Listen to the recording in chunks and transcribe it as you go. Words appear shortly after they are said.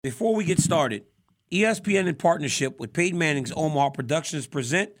Before we get started, ESPN in partnership with Peyton Manning's Omaha Productions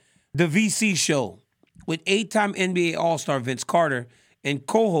present The VC Show with 8-time NBA All-Star Vince Carter and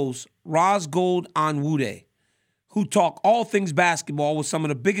co-host Raz Gold Anwude, who talk all things basketball with some of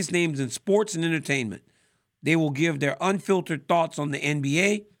the biggest names in sports and entertainment. They will give their unfiltered thoughts on the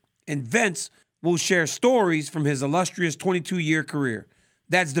NBA, and Vince will share stories from his illustrious 22-year career.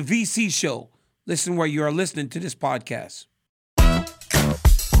 That's The VC Show. Listen where you are listening to this podcast.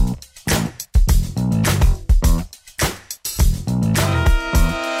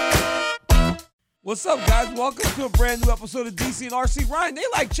 What's up, guys? Welcome to a brand new episode of DC and RC. Ryan,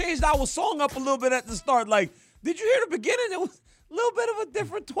 they changed our song up a little bit at the start. Did you hear the beginning? It was a little bit of a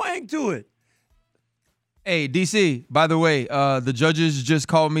different twang to it. Hey, DC, by the way, the judges just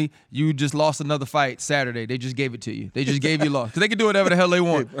called me. You just lost another fight Saturday. They just gave it to you. They just gave you a loss. Because they can do whatever the hell they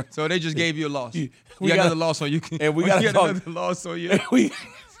want. So they just gave you a loss. We got another loss on you. And we got another loss on you.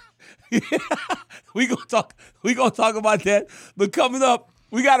 We gonna talk about that. But coming up,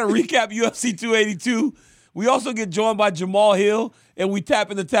 we got to recap UFC 282. We also get joined by Jamal Hill, and we tap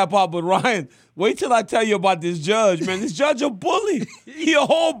in the tap out. But Ryan, wait till I tell you about this judge, man. This judge a bully. He a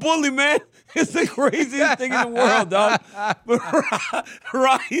whole bully, man. It's the craziest thing in the world, dog. But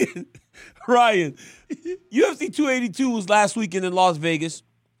Ryan, UFC 282 was last weekend in Las Vegas.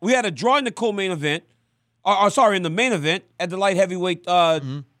 We had a draw in the co-main event, in the main event at the light heavyweight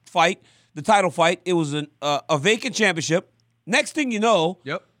fight, the title fight. It was a vacant championship. Next thing you know,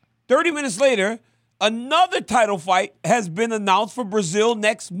 30 minutes later, another title fight has been announced for Brazil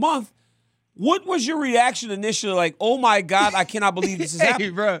next month. What was your reaction initially? Oh my God, I cannot believe this is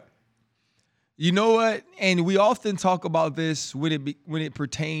happening. Bro. You know what? And we often talk about this when it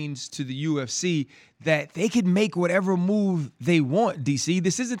pertains to the UFC, that they can make whatever move they want, DC.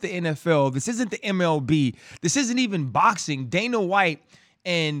 This isn't the NFL. This isn't the MLB. This isn't even boxing. Dana White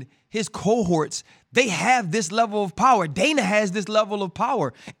and his cohorts, they have this level of power. Dana has this level of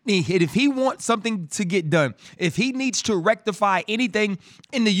power. And if he wants something to get done, if he needs to rectify anything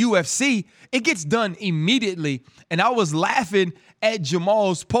in the UFC, it gets done immediately. And I was laughing at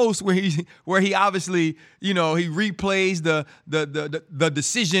Jamal's post where he obviously, he replays the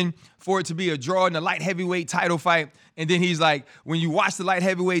decision for it to be a draw in the light heavyweight title fight. And then he's like, when you watch the light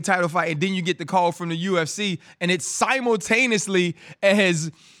heavyweight title fight and then you get the call from the UFC, and it's simultaneously as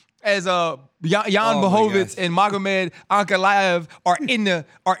Jan Blachowicz and Magomed Ankalaev are in the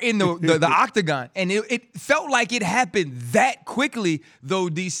octagon. And it felt like it happened that quickly, though,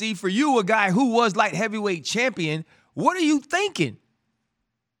 DC. For you, a guy who was light heavyweight champion, what are you thinking?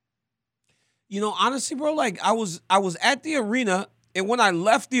 Honestly, bro, I was at the arena, and when I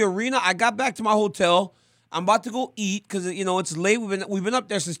left the arena, I got back to my hotel. I'm about to go eat because, it's late. We've been up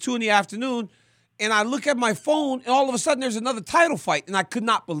there since 2 PM, and I look at my phone, and all of a sudden there's another title fight, and I could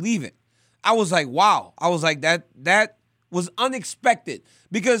not believe it. I was like, wow. I was like, that was unexpected,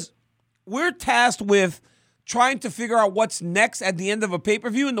 because we're tasked with trying to figure out what's next at the end of a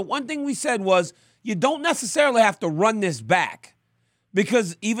pay-per-view, and the one thing we said was, you don't necessarily have to run this back,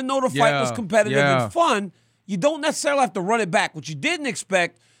 because even though the fight was competitive and fun, you don't necessarily have to run it back. What you didn't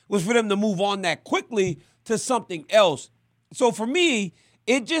expect was for them to move on that quickly to something else. So for me,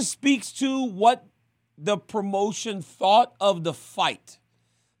 it just speaks to what the promotion thought of the fight.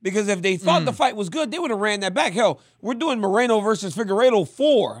 Because if they thought the fight was good, they would have ran that back. Hell, we're doing Moreno versus Figueiredo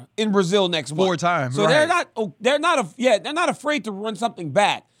 4 in Brazil next month. 4 times, so right. they're not afraid to run something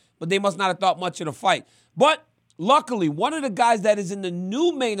back. But they must not have thought much of the fight. But luckily, one of the guys that is in the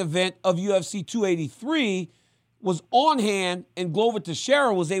new main event of UFC 283 was on hand, and Glover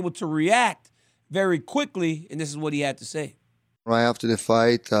Teixeira was able to react very quickly, and this is what he had to say. Right after the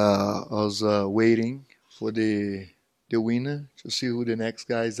fight, I was waiting for the winner to see who the next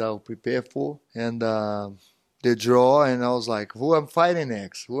guys I'll prepare for. And the draw, and I was like, who I'm fighting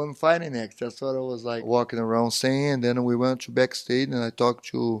next? That's what I was walking around saying. And then we went to backstage, and I talked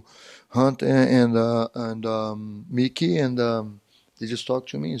to Hunt and Mickey, and they just talked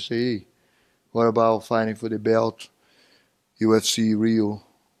to me and say, hey, what about fighting for the belt, UFC Rio,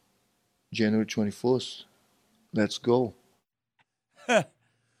 January 21st? Let's go.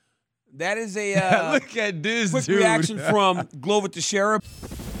 That is a look at this quick dude. reaction from Glover Teixeira.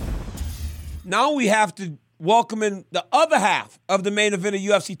 Now we have to welcome in the other half of the main event of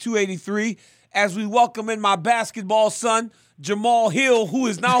UFC 283 as we welcome in my basketball son, Jamal Hill, who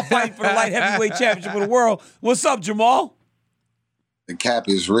is now fighting for the light heavyweight championship of the world. What's up, Jamal? The cap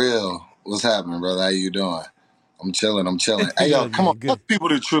is real. What's happening, brother? How you doing? I'm chilling. Hey, yo, come on. Tell people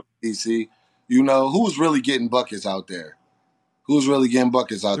the truth, DC. Who's really getting buckets out there?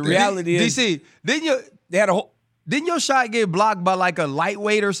 The reality is, DC, didn't you? They had a whole. Didn't your shot get blocked by like a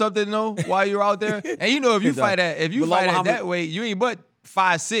lightweight or something though while you're out there? And if you fight at that weight, you ain't but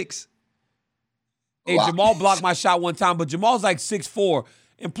 5'6". Hey, Jamal blocked my shot one time, but Jamal's like 6'4".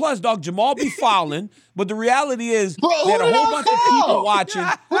 And plus, dog, Jamal be fouling, but the reality is that a whole bunch of people watching.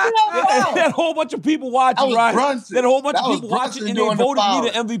 That whole bunch of people watching, right? That a whole bunch of people watching, and they voted me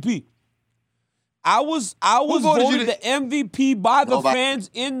the MVP. I was voted the MVP by the fans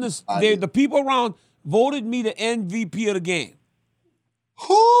in the people around voted me the MVP of the game.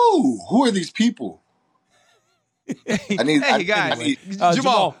 Who are these people?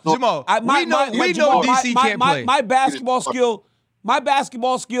 Jamal. We know DC can't play. My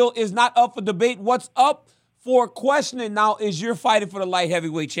basketball skill is not up for debate. What's up for questioning now is you're fighting for the light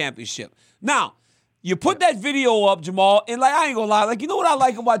heavyweight championship. Now, you put that video up, Jamal, and like I ain't gonna lie, like you know what I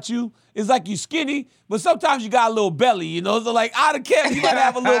like about you is like you skinny, but sometimes you got a little belly, you know. So like out of camp, you gotta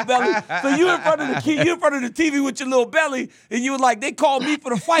have a little belly. So you in front of the TV with your little belly, and you were like, they called me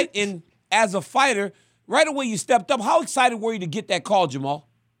for the fight, and as a fighter, right away you stepped up. How excited were you to get that call, Jamal?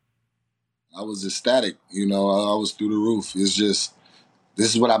 I was ecstatic, I was through the roof. It's just,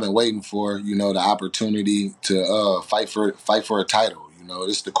 this is what I've been waiting for, the opportunity to fight for a title.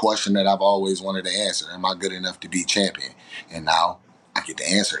 This is the question that I've always wanted to answer. Am I good enough to be champion? And now I get to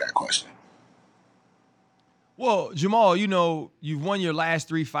answer that question. Well, Jamal, you've won your last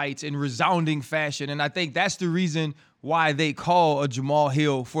 3 fights in resounding fashion, and I think that's the reason why they call a Jamal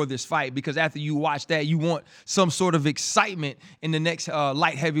Hill for this fight, because after you watch that, you want some sort of excitement in the next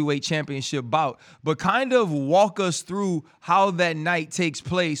light heavyweight championship bout. But kind of walk us through how that night takes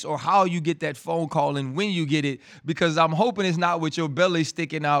place, or how you get that phone call and when you get it, because I'm hoping it's not with your belly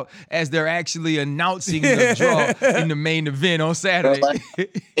sticking out as they're actually announcing the draw in the main event on Saturday.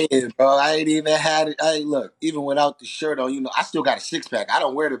 Bro, I ain't even had it. Look, even without the shirt on, I still got a 6-pack. I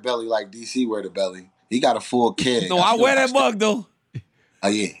don't wear the belly like DC wear the belly. He got a full keg. No, I wear that mug though. Oh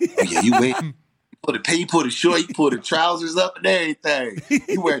yeah, you wear. You put a short, you put the trousers up and everything.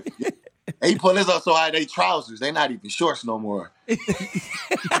 You wear. He put this up so high they trousers. They not even shorts no more.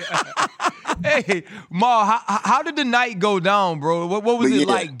 Hey, Ma, how did the night go down, bro? What was it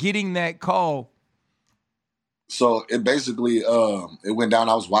like getting that call? So it basically it went down.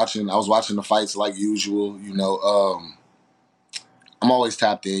 I was watching the fights like usual. I'm always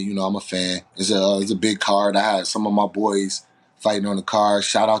tapped in. I'm a fan. It's a big card. I had some of my boys fighting on the card.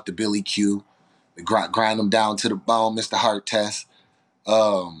 Shout out to Billy Q. They grind them down to the bone, Mr. Heart Test.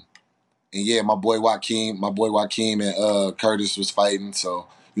 And yeah, my boy Joaquin and Curtis was fighting. So,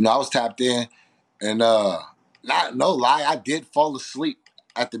 I was tapped in. And no lie, I did fall asleep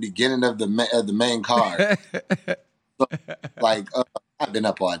at the beginning of the main card. So, I've been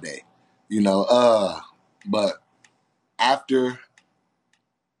up all day, but after,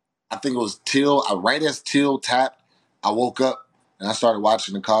 I think it was Till, right as Till tapped, I woke up and I started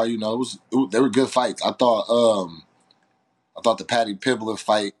watching the card. They were good fights. I thought the Paddy Pimblett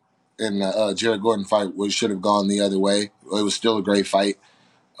fight and the Jared Gordon fight should have gone the other way. It was still a great fight.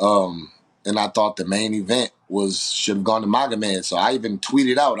 And I thought the main event should have gone to Magomed. So I even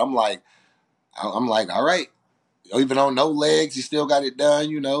tweeted out, I'm like, all right. Even on no legs, he still got it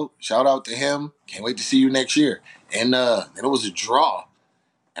done, Shout out to him. Can't wait to see you next year. And then it was a draw.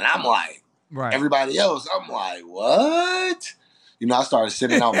 And I'm like, right. Everybody else, I'm like, what? I started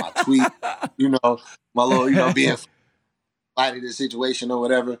sending out my tweet, my little, being fight in this situation or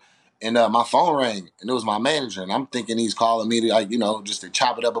whatever. And my phone rang, and it was my manager. And I'm thinking he's calling me to, just to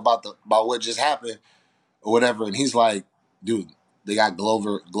chop it up about what just happened or whatever. And he's like, dude, they got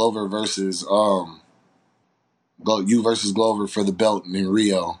Glover versus you versus Glover for the belt in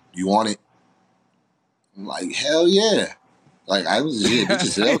Rio. You want it? I'm like, hell yeah. Like I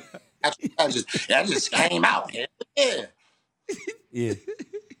just came out.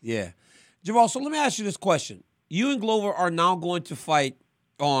 Yeah. Jamal, so let me ask you this question. You and Glover are now going to fight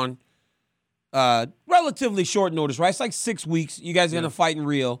on relatively short notice, right? It's like 6 weeks. You guys are going to fight in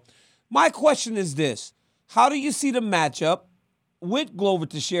Rio. My question is this. How do you see the matchup with Glover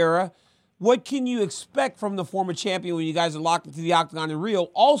Teixeira? What can you expect from the former champion when you guys are locked into the octagon in Rio?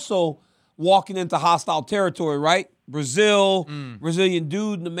 Also walking into hostile territory, right? Brazilian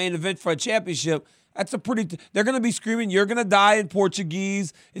dude in the main event for a championship. That's they're going to be screaming, you're going to die in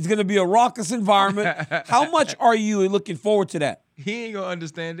Portuguese. It's going to be a raucous environment. How much are you looking forward to that? He ain't going to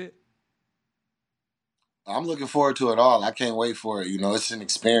understand it. I'm looking forward to it all. I can't wait for it. It's an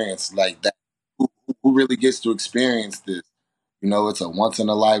experience like that. Who really gets to experience this? It's a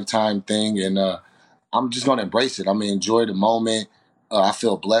once-in-a-lifetime thing, and I'm just going to embrace it. I'm going to enjoy the moment. I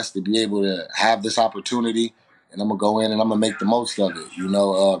feel blessed to be able to have this opportunity, and I'm going to go in and I'm going to make the most of it.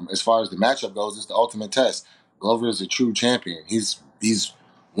 As far as the matchup goes, it's the ultimate test. Glover is a true champion. He's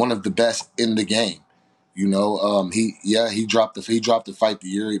one of the best in the game. You know, he dropped the fight to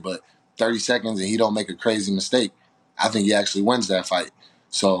Yuri, but 30 seconds and he don't make a crazy mistake. I think he actually wins that fight.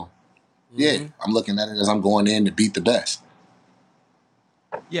 So, yeah, I'm looking at it as I'm going in to beat the best.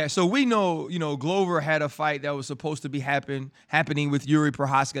 Yeah, so we know, Glover had a fight that was supposed to be happening with Yuri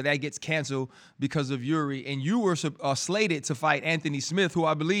Prochazka. That gets canceled because of Yuri. And you were slated to fight Anthony Smith, who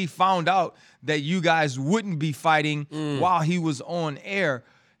I believe found out that you guys wouldn't be fighting while he was on air.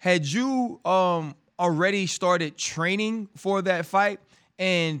 Had you already started training for that fight?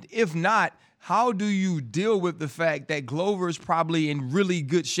 And if not, how do you deal with the fact that Glover is probably in really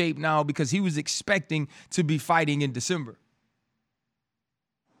good shape now because he was expecting to be fighting in December?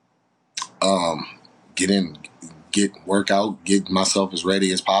 Get workout, get myself as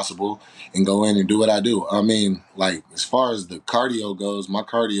ready as possible, and go in and do what I do. I mean, like, as far as the cardio goes, my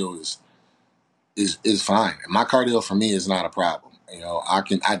cardio is fine. My cardio for me is not a problem. You know, I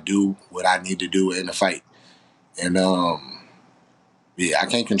do what I need to do in the fight, and I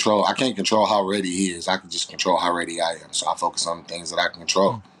can't control how ready he is. I can just control how ready I am. So I focus on the things that I can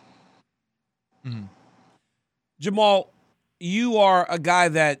control. Mm-hmm. Jamal, you are a guy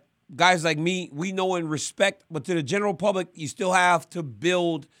that guys like me, we know and respect, but to the general public, you still have to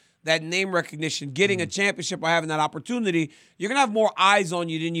build that name recognition. Getting a championship or having that opportunity, you're going to have more eyes on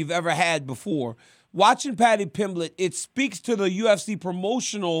you than you've ever had before. Watching Paddy Pimblett, it speaks to the UFC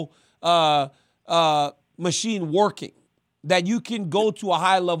promotional machine working, that you can go to a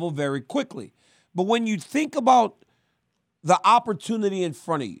high level very quickly. But when you think about the opportunity in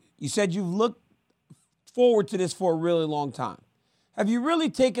front of you, you said you've looked forward to this for a really long time. Have you really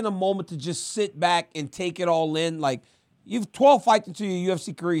taken a moment to just sit back and take it all in? Like, you've 12 fights into your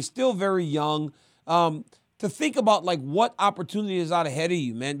UFC career, you're still very young. To think about, like, what opportunity is out ahead of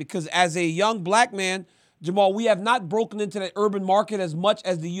you, man. Because as a young black man, Jamal, we have not broken into that urban market as much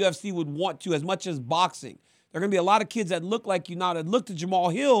as the UFC would want to, as much as boxing. There are going to be a lot of kids that look like you now that look to Jamal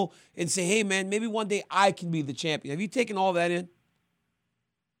Hill and say, hey, man, maybe one day I can be the champion. Have you taken all that in?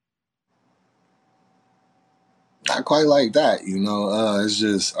 Not quite like that, you know. It's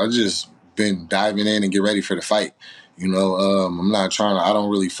just I've just been diving in and get ready for the fight. You know, I don't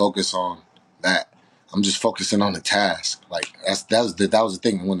really focus on that. I'm just focusing on the task. Like that was the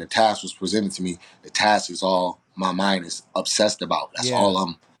thing. When the task was presented to me, the task is all my mind is obsessed about. That's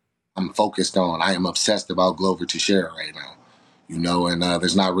all I'm focused on. I am obsessed about Glover Teixeira right now. You know, and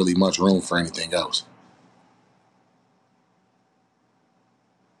there's not really much room for anything else.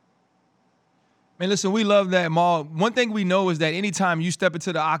 Man, listen, we love that, Maul. One thing we know is that anytime you step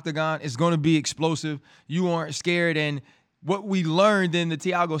into the octagon, it's going to be explosive. You aren't scared. And what we learned in the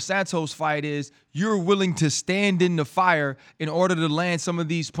Thiago Santos fight is you're willing to stand in the fire in order to land some of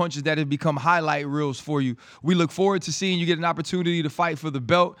these punches that have become highlight reels for you. We look forward to seeing you get an opportunity to fight for the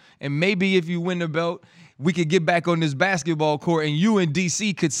belt. And maybe if you win the belt, we could get back on this basketball court and you and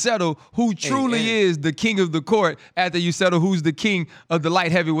DC could settle who truly is the king of the court after you settle who's the king of the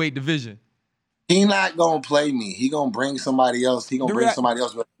light heavyweight division. He not gonna play me. He gonna bring somebody else. He gonna bring somebody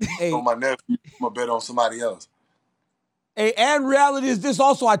else. On my nephew, I'm gonna bet on somebody else. Hey, and reality is this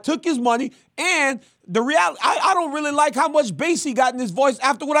also. I took his money, and the reality, I don't really like how much bass he got in his voice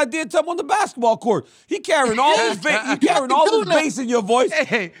after what I did to him on the basketball court. He carrying all this bass in your voice.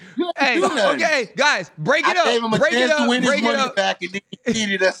 Hey, okay, guys, break it up. I gave him a chance to win his money back, and he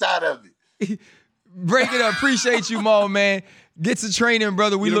cheated us out of it. Break it up. Appreciate you, Maul, man. Get to training,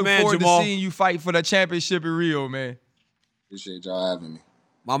 brother. We look forward to seeing you fight for the championship in Rio, man. Appreciate y'all having me.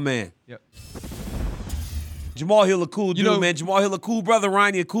 My man. Yep. Jamal Hill a cool dude, man. Jamal Hill a cool brother.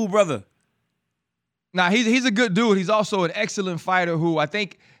 Ryan, a cool brother. Nah, he's a good dude. He's also an excellent fighter who I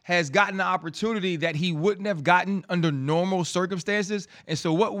think has gotten the opportunity that he wouldn't have gotten under normal circumstances. And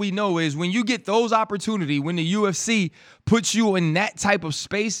so what we know is when you get those opportunities, when the UFC puts you in that type of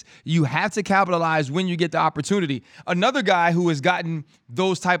space, you have to capitalize when you get the opportunity. Another guy who has gotten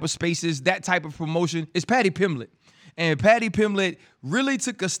those type of spaces, that type of promotion, is Paddy Pimblett. And Paddy Pimblett really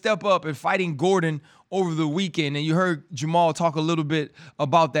took a step up in fighting Gordon over the weekend. And you heard Jamal talk a little bit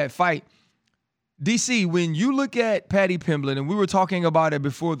about that fight. DC, when you look at Paddy Pimblett, and we were talking about it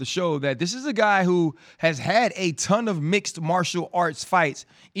before the show, that this is a guy who has had a ton of mixed martial arts fights,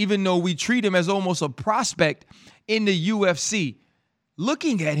 even though we treat him as almost a prospect in the UFC.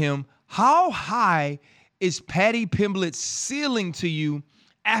 Looking at him, how high is Paddy Pimblett's ceiling to you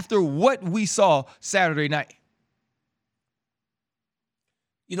after what we saw Saturday night?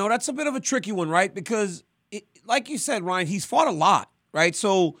 You know, that's a bit of a tricky one, right? Because, like you said, Ryan, he's fought a lot, right?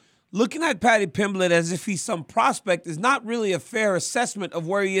 So looking at Paddy Pimblett as if he's some prospect is not really a fair assessment of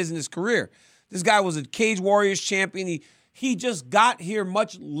where he is in his career. This guy was a Cage Warriors champion. He just got here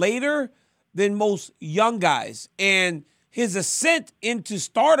much later than most young guys. And his ascent into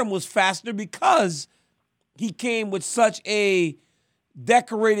stardom was faster because he came with such a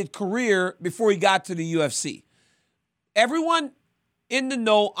decorated career before he got to the UFC. Everyone in the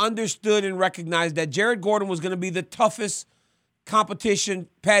know understood and recognized that Jared Gordon was going to be the toughest competition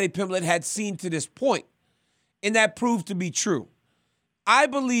Paddy Pimblett had seen to this point. And that proved to be true. I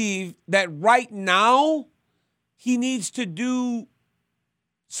believe that right now he needs to do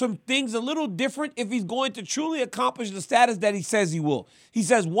some things a little different if he's going to truly accomplish the status that he says he will. He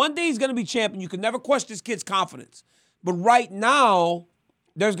says one day he's going to be champion. You can never question this kid's confidence. But right now,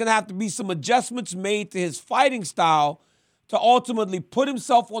 there's going to have to be some adjustments made to his fighting style to ultimately put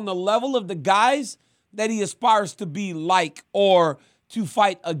himself on the level of the guys that he aspires to be like or to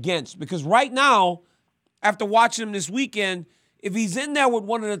fight against. Because right now, after watching him this weekend, if he's in there with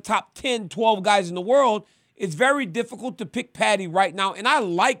one of the top 10, 12 guys in the world, it's very difficult to pick Paddy right now. And I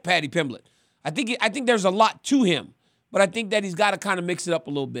like Paddy Pimblett. I think there's a lot to him, but I think that he's got to kind of mix it up a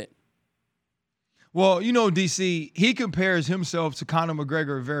little bit. Well, DC, he compares himself to Conor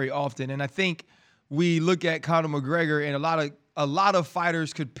McGregor very often. And I think we look at Conor McGregor, and a lot of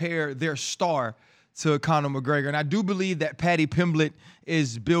fighters compare their star to Conor McGregor. And I do believe that Paddy Pimblett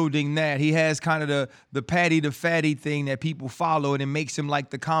is building that. He has kind of the Paddy the Fatty thing that people follow, and it makes him like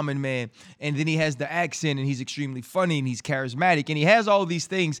the common man. And then he has the accent, and he's extremely funny, and he's charismatic. And he has all these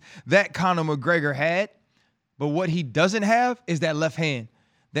things that Conor McGregor had. But what he doesn't have is that left hand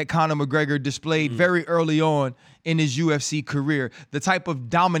that Conor McGregor displayed very early on in his UFC career. The type of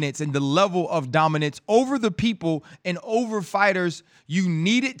dominance and the level of dominance over the people and over fighters you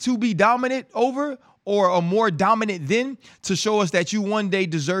needed to be dominant over or are more dominant than to show us that you one day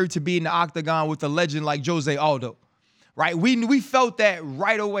deserve to be in the octagon with a legend like Jose Aldo. Right? We felt that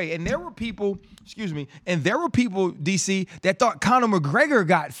right away. And there were people, DC, that thought Conor McGregor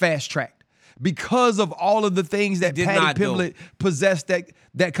got fast-tracked because of all of the things that Paddy Pimblett possessed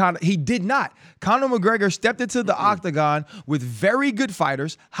that Conor. He did not. Conor McGregor stepped into the octagon with very good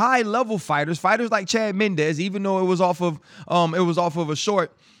fighters, high-level fighters like Chad Mendes, even though it was off of a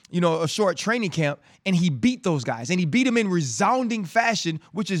short training camp, and he beat those guys, and he beat them in resounding fashion,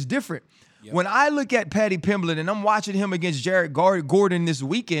 which is different. Yep. When I look at Paddy Pimblett and I'm watching him against Jared Gordon this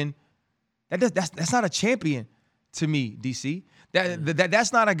weekend, that's not a champion to me, DC.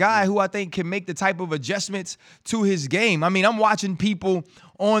 That's not a guy who I think can make the type of adjustments to his game. I mean, I'm watching people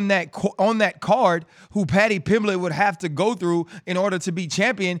on that card who Paddy Pimblett would have to go through in order to be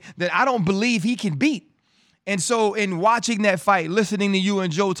champion that I don't believe he can beat. And so in watching that fight, listening to you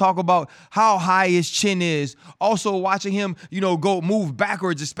and Joe talk about how high his chin is, also watching him, go move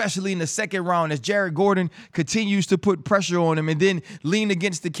backwards, especially in the second round as Jared Gordon continues to put pressure on him and then lean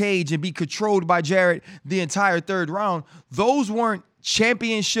against the cage and be controlled by Jared the entire third round, those weren't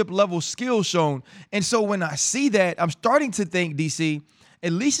championship level skills shown. And so when I see that, I'm starting to think, DC,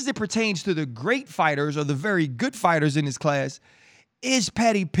 at least as it pertains to the great fighters or the very good fighters in this class, is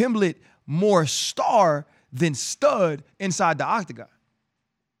Paddy Pimblett more star than stud inside the octagon?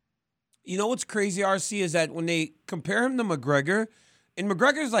 You know what's crazy, RC, is that when they compare him to McGregor, in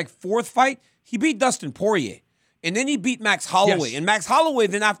McGregor's fourth fight, he beat Dustin Poirier. And then he beat Max Holloway. Yes. And Max Holloway,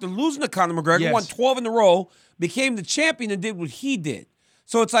 then after losing to Conor McGregor, won 12 in a row, became the champion and did what he did.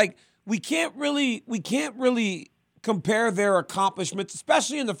 So it's we can't really compare their accomplishments,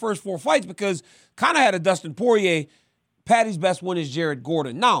 especially in the first four fights, because kind of had a Dustin Poirier. Paddy's best win is Jared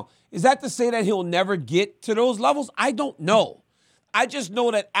Gordon. Now, is that to say that he'll never get to those levels? I don't know. I just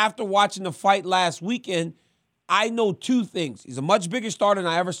know that after watching the fight last weekend, I know two things. He's a much bigger star than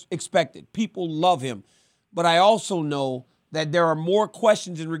I ever expected. People love him. But I also know that there are more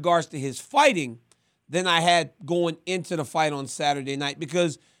questions in regards to his fighting than I had going into the fight on Saturday night.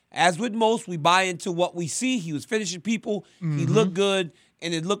 Because as with most, we buy into what we see. He was finishing people. Mm-hmm. He looked good.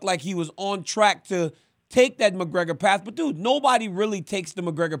 And it looked like he was on track to take that McGregor path. But, dude, nobody really takes the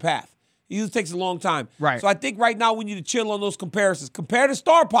McGregor path. It usually takes a long time. Right. So I think right now we need to chill on those comparisons. Compare to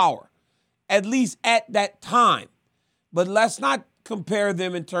star power, at least at that time. But let's not compare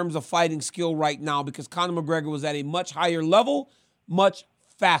them in terms of fighting skill right now, because Conor McGregor was at a much higher level, much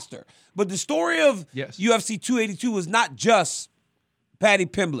faster. But the story of UFC 282 is not just Paddy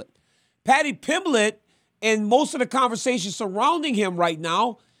Pimblett. Paddy Pimblett and most of the conversation surrounding him right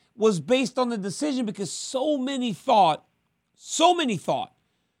now was based on the decision, because so many thought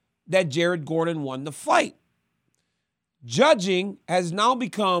that Jared Gordon won the fight. Judging has now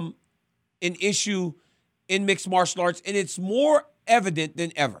become an issue in mixed martial arts, and it's more evident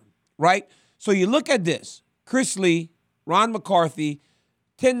than ever, right? So you look at this. Chris Lee, Ron McCarthy,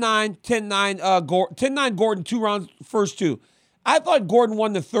 10-9, 10-9 Gordon, 2 rounds, first 2. I thought Gordon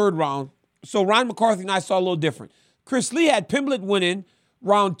won the 3rd round, so Ryan McCarthy and I saw a little different. Chris Lee had Pimblett winning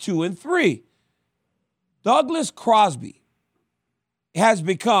round 2 and 3. Douglas Crosby has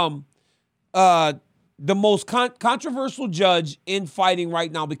become the most controversial judge in fighting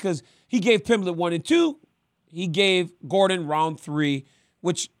right now because he gave Pimblett 1 and 2. He gave Gordon round 3,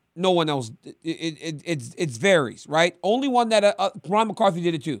 which no one else. It varies, right? Only one that Ryan McCarthy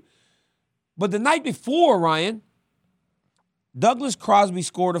did it too. But the night before, Ryan, Douglas Crosby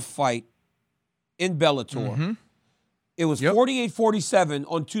scored a fight in Bellator. Mm-hmm. It was 48-47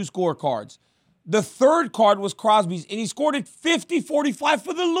 on 2 scorecards. The 3rd card was Crosby's, and he scored it 50-45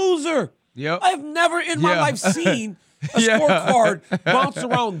 for the loser. Yep. I've never in my life seen a scorecard bounce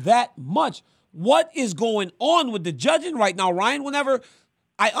around that much. What is going on with the judging right now, Ryan? Whenever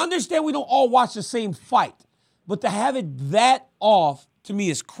I understand we don't all watch the same fight, but to have it that off, to me,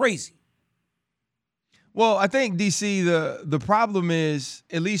 is crazy. Well, I think, DC, the problem is,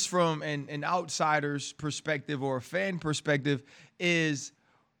 at least from an outsider's perspective or a fan perspective, is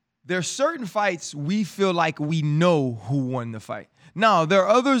there's certain fights we feel like we know who won the fight. Now, there are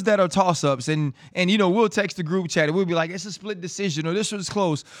others that are toss-ups, and we'll text the group chat, and we'll be like, it's a split decision, or this was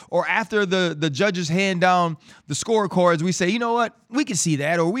close. Or after the judges hand down the scorecards, we say, you know what, we can see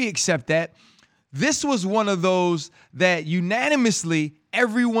that, or we accept that. This was one of those that unanimously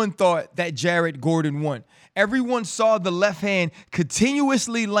everyone thought that Jared Gordon won. Everyone saw the left hand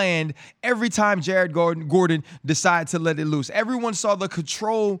continuously land every time Jared Gordon decided to let it loose. Everyone saw the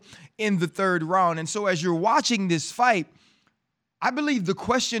control in the 3rd round. And so as you're watching this fight, I believe the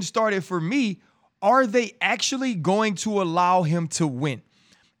question started for me, are they actually going to allow him to win?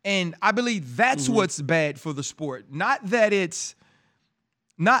 And I believe that's what's bad for the sport. Not that it's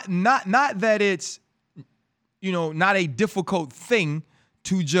not that it's not a difficult thing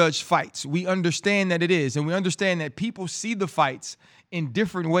to judge fights. We understand that it is, and we understand that people see the fights in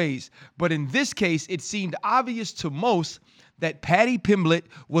different ways. But in this case, it seemed obvious to most that Paddy Pimblett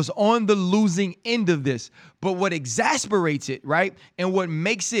was on the losing end of this. But what exasperates it, right, and what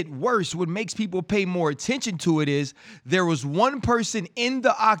makes it worse, what makes people pay more attention to it is there was one person in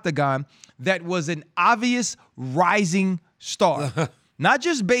the octagon that was an obvious rising star. Not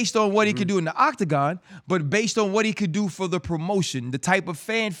just based on what he could do in the octagon, but based on what he could do for the promotion, the type of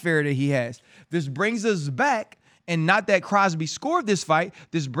fanfare that he has. This brings us back, and not that Crosby scored this fight,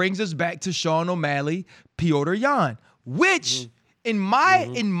 this brings us back to Sean O'Malley, Petr Yan, which, in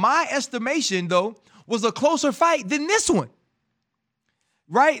my estimation, though, was a closer fight than this one.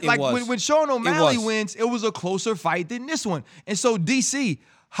 Right? When Sean O'Malley wins, it was a closer fight than this one. And so, DC,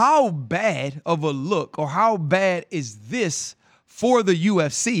 how bad of a look, or how bad is this for the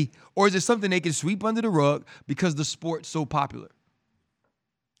UFC, or is it something they can sweep under the rug because the sport's so popular?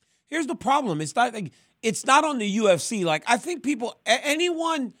 Here's the problem. It's not on the UFC. Like, I think people,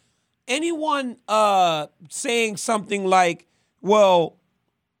 anyone saying something like, well,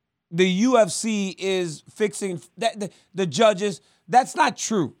 the UFC is fixing the judges, that's not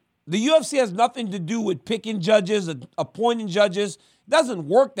true. The UFC has nothing to do with picking judges, appointing judges. It doesn't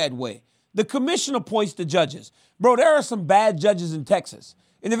work that way. The commission appoints the judges. Bro, there are some bad judges in Texas.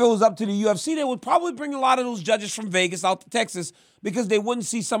 And if it was up to the UFC, they would probably bring a lot of those judges from Vegas out to Texas because they wouldn't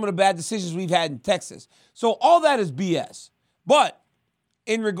see some of the bad decisions we've had in Texas. So all that is BS. But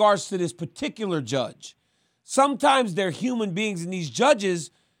in regards to this particular judge, sometimes they're human beings, and these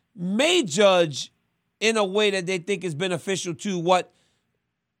judges may judge in a way that they think is beneficial to what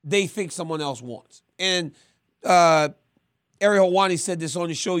they think someone else wants. And Ariel Helwani said this on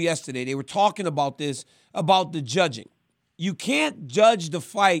the show yesterday. They were talking about this, about the judging. You can't judge the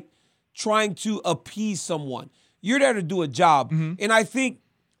fight trying to appease someone. You're there to do a job. And I think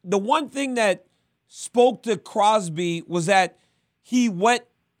the one thing that spoke to Crosby was that he went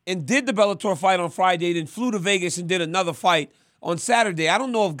and did the Bellator fight on Friday, then flew to Vegas and did another fight on Saturday. I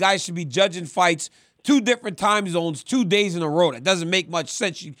don't know if guys should be judging fights 2 different time zones 2 days in a row. That doesn't make much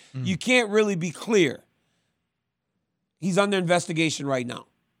sense. You can't really be clear. He's under investigation right now.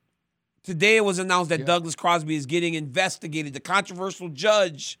 Today it was announced that Douglas Crosby is getting investigated. The controversial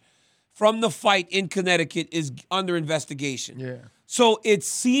judge from the fight in Connecticut is under investigation. Yeah. So it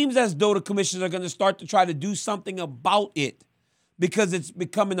seems as though the commissioners are going to start to try to do something about it because it's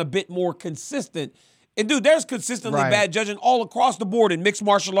becoming a bit more consistent. And, dude, there's consistently bad judging all across the board in mixed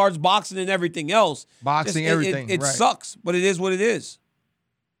martial arts, boxing, and everything else. Boxing, everything. It sucks, but it is what it is.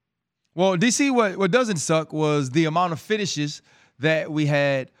 Well, DC, what doesn't suck was the amount of finishes that we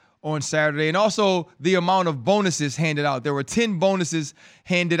had on Saturday, and also the amount of bonuses handed out. There were 10 bonuses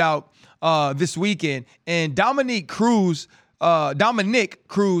handed out this weekend, and Dominique Cruz Dominic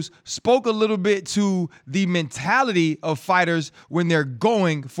Cruz spoke a little bit to the mentality of fighters when they're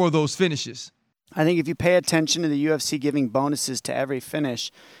going for those finishes. I think if you pay attention to the UFC giving bonuses to every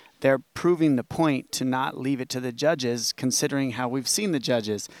finish, they're proving the point to not leave it to the judges, considering how we've seen the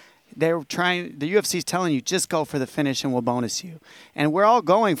judges. The UFC is telling you, just go for the finish and we'll bonus you. And we're all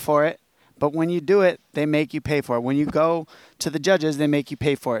going for it, but when you do it, they make you pay for it. When you go to the judges, they make you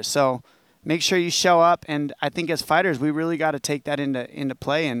pay for it. So make sure you show up, and I think as fighters, we really got to take that into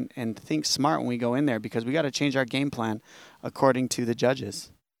play and think smart when we go in there, because we got to change our game plan according to the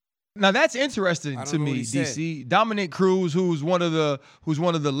judges. Now that's interesting to me, DC. Dominic Cruz, who's one of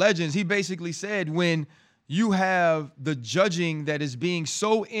the legends, he basically said when you have the judging that is being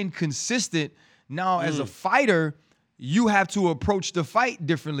so inconsistent, now as a fighter, you have to approach the fight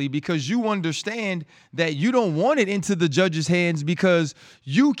differently, because you understand that you don't want it into the judges' hands because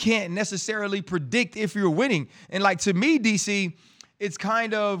you can't necessarily predict if you're winning. And like, to me, DC, it's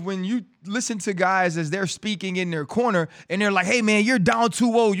kind of when you listen to guys as they're speaking in their corner and they're like, hey, man, you're down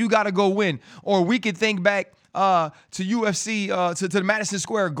 2-0, you got to go win. Or we could think back to UFC, to the Madison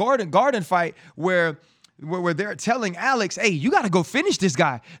Square Garden fight where they're telling Alex, hey, you got to go finish this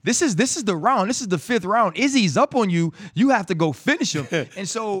guy. This is the round. This is the 5th round. Izzy's up on you. You have to go finish him. And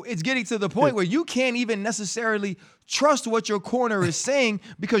so it's getting to the point where you can't even necessarily trust what your corner is saying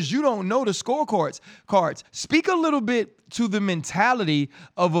because you don't know the scorecards. Speak a little bit to the mentality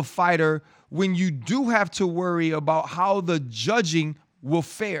of a fighter when you do have to worry about how the judging will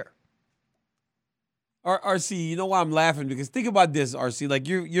fare. RC, you know why I'm laughing? Because think about this, RC. Like,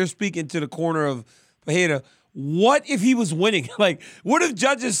 you're speaking to the corner of Pereira. What if he was winning? Like, what if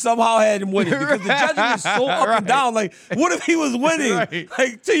judges somehow had him winning? Because the judging is so up and down. Like, what if he was winning? Right.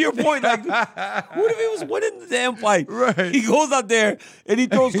 Like, to your point, like, what if he was winning the damn fight? Right. He goes out there and he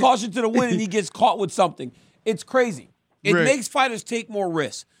throws caution to the wind and he gets caught with something. It's crazy. It makes fighters take more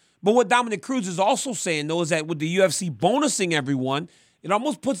risks. But what Dominic Cruz is also saying, though, is that with the UFC bonusing everyone, it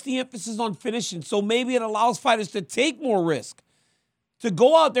almost puts the emphasis on finishing. So maybe it allows fighters to take more risk, to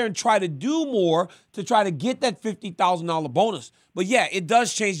go out there and try to do more, to try to get that $50,000 bonus. But yeah, it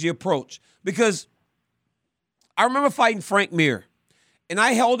does change the approach, because I remember fighting Frank Mir, and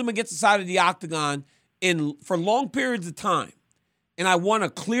I held him against the side of the octagon for long periods of time, and I won a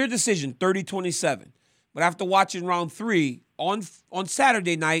clear decision, 30-27. But after watching round 3 on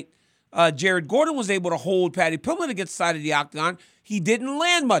Saturday night, Jared Gordon was able to hold Paddy Pimblett against the side of the octagon. He didn't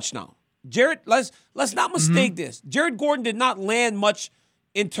land much now. Jared, let's not mistake this. Jared Gordon did not land much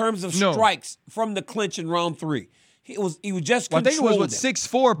in terms of strikes from the clinch in round 3. He was just controlling. I think it was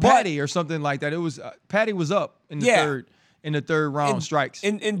 6-4 Paddy or something like that. It was Paddy was up in the third round strikes.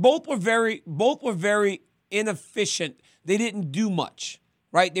 And both were very inefficient. They didn't do much,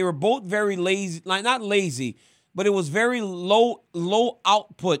 right? They were both very lazy, like not lazy, but it was very low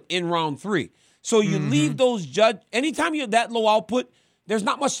output in round 3. So you leave those anytime you're that low output, there's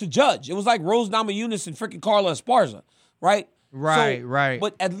not much to judge. It was like Rose Namajunas and freaking Carla Esparza, right? Right.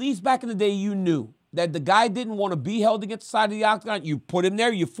 But at least back in the day, you knew that the guy didn't want to be held against the side of the octagon. You put him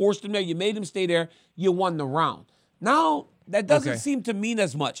there, you forced him there, you made him stay there, you won the round. Now, that doesn't seem to mean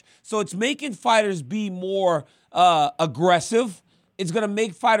as much. So it's making fighters be more aggressive. It's going to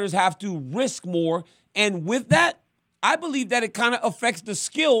make fighters have to risk more. And with that, I believe that it kind of affects the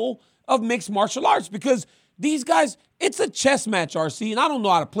skill of mixed martial arts, because these guys, it's a chess match, RC, and I don't know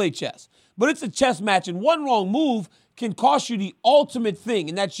how to play chess, but it's a chess match, and one wrong move can cost you the ultimate thing,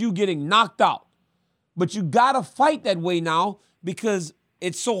 and that's you getting knocked out. But you got to fight that way now, because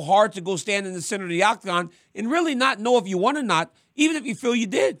it's so hard to go stand in the center of the octagon and really not know if you won or not, even if you feel you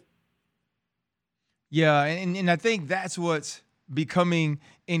did. Yeah, and I think that's what's becoming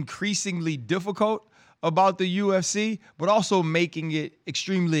increasingly difficult about the UFC, but also making it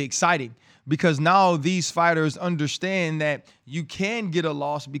extremely exciting, because now these fighters understand that you can get a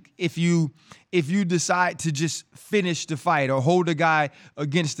loss if you decide to just finish the fight or hold a guy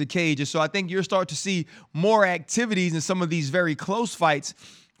against the cage. And so I think you'll start to see more activities in some of these very close fights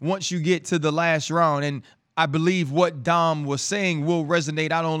once you get to the last round. And I believe what Dom was saying will resonate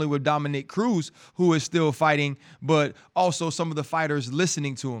not only with Dominic Cruz, who is still fighting, but also some of the fighters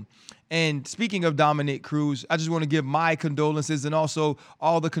listening to him. And speaking of Dominic Cruz, I just want to give my condolences and also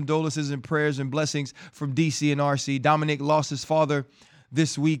all the condolences and prayers and blessings from DC and RC. Dominic lost his father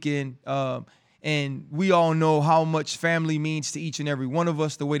this weekend, and we all know how much family means to each and every one of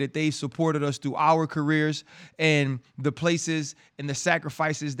us, the way that they supported us through our careers and the places and the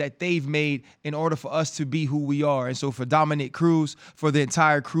sacrifices that they've made in order for us to be who we are. And so for Dominic Cruz, for the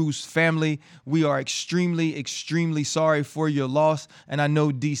entire Cruz family, we are extremely, extremely sorry for your loss. And I know,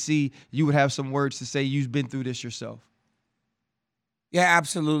 DC, you would have some words to say. You've been through this yourself. Yeah,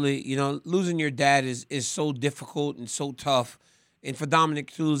 absolutely. You know, losing your dad is so difficult and so tough. And for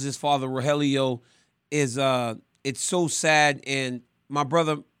Dominic Cruz, his father Rogelio, is it's so sad. And my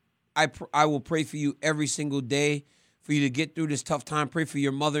brother, I will pray for you every single day for you to get through this tough time. Pray for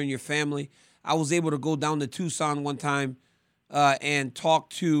your mother and your family. I was able to go down to Tucson one time and talk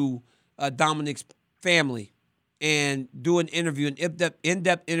to Dominic's family and do an interview, an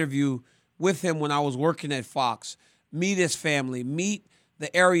in-depth interview with him when I was working at Fox. Meet his family, meet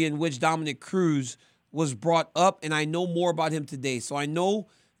the area in which Dominic Cruz was brought up, and I know more about him today. So I know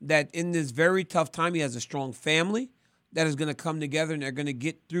that in this very tough time, he has a strong family that is going to come together, and they're going to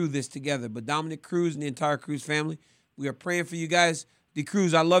get through this together. But Dominic Cruz and the entire Cruz family, we are praying for you guys. D.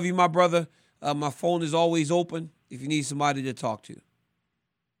 Cruz, I love you, my brother. My phone is always open if you need somebody to talk to.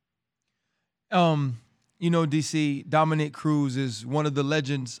 You know, DC, Dominic Cruz is one of the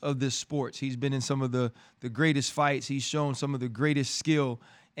legends of this sport. He's been in some of the greatest fights. He's shown some of the greatest skill.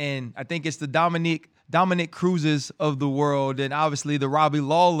 And I think it's the Dominic Cruzes of the world and obviously the Robbie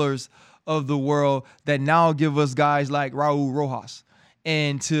Lawlers of the world that now give us guys like Raul Rojas.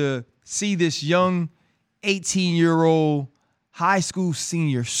 And to see this young 18-year-old high school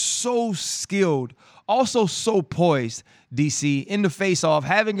senior, so skilled, also so poised, DC, in the face-off,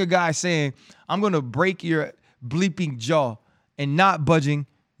 having a guy saying, I'm going to break your bleeping jaw, and not budging,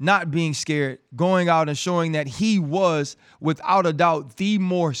 not being scared, going out and showing that he was, without a doubt, the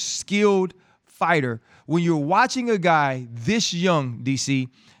more skilled fighter. When you're watching a guy this young, DC,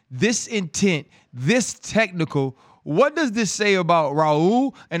 this intent, this technical, what does this say about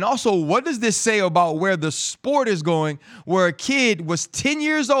Raul? And also, what does this say about where the sport is going, where a kid was 10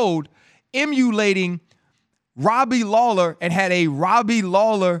 years old emulating Robbie Lawler and had a Robbie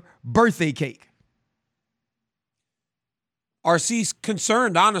Lawler birthday cake? RC's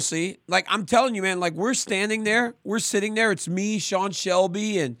concerned, honestly. Like, I'm telling you, man, like, we're standing there, we're sitting there. It's me, Sean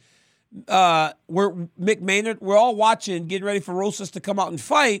Shelby, and we're Mick Maynard. We're all watching, getting ready for Rosas to come out and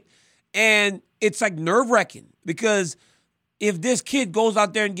fight. And it's like nerve-wracking because if this kid goes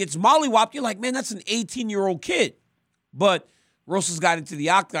out there and gets mollywopped, you're like, man, that's an 18-year-old kid. But Rosas got into the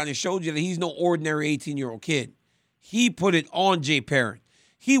octagon and showed you that he's no ordinary 18-year-old kid. He put it on Jay Perrin.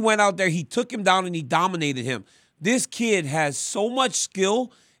 He went out there, he took him down, and he dominated him. This kid has so much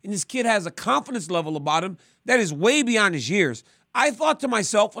skill, and this kid has a confidence level about him that is way beyond his years. I thought to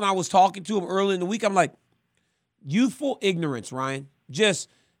myself when I was talking to him early in the week, I'm like, youthful ignorance, Ryan. Just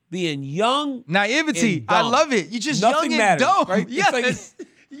being young. Naivety. I love it. You're just Nothing young matters, and dumb. right? Yes. Like,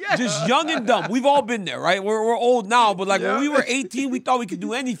 just young and dumb. We've all been there, right? We're old now, but like when we were 18, we thought we could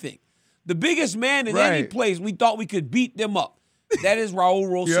do anything. The biggest man in any place, we thought we could beat them up. That is Raul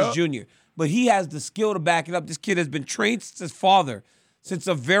Rosas Jr. But he has the skill to back it up. This kid has been trained since his father, since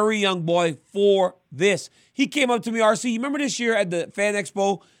a very young boy, for this. He came up to me, RC. You remember this year at the Fan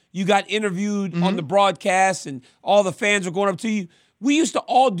Expo, you got interviewed on the broadcast and all the fans were going up to you? We used to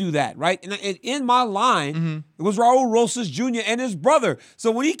all do that, right? And in my line, it was Raul Rosas Jr. and his brother.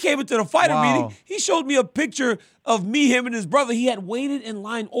 So when he came into the fighter meeting, he showed me a picture of me, him, and his brother. He had waited in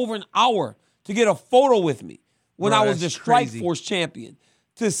line over an hour to get a photo with me when I was the Strikeforce champion.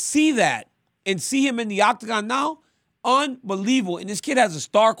 To see that and see him in the octagon now, unbelievable. And this kid has a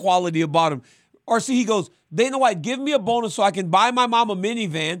star quality about him. RC, he goes, Dana White, give me a bonus so I can buy my mom a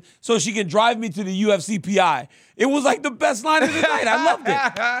minivan so she can drive me to the UFC PI. It was like the best line of the night. I loved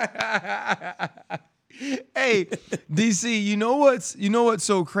it. Hey, DC, you know what's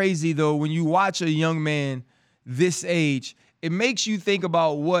so crazy though? When you watch a young man this age, it makes you think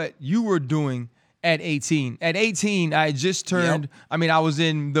about what you were doing at 18. At 18, I just turned, I was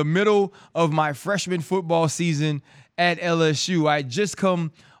in the middle of my freshman football season at LSU. I had just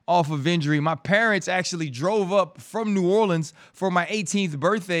come off of injury. My parents actually drove up from New Orleans for my 18th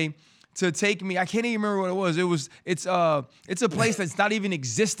birthday to take me. I can't even remember what it was. It's a place that's not even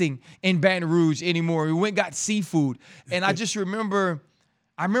existing in Baton Rouge anymore. We went and got seafood. And I just remember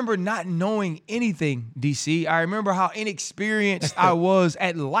not knowing anything, DC. I remember how inexperienced I was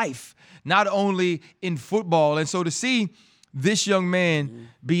at life, not only in football. And so to see this young man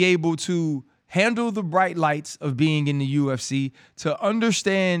be able to handle the bright lights of being in the UFC, to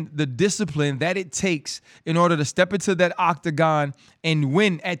understand the discipline that it takes in order to step into that octagon and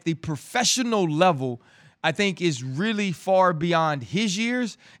win at the professional level, I think is really far beyond his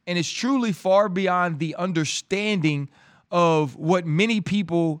years, and it's truly far beyond the understanding of what many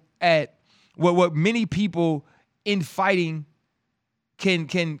people what many people in fighting can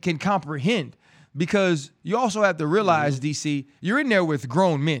comprehend. Because you also have to realize, DC, you're in there with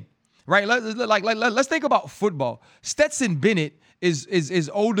grown men. Right, let's think about football. Stetson Bennett is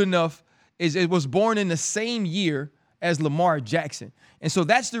old enough. Was born in the same year as Lamar Jackson. And so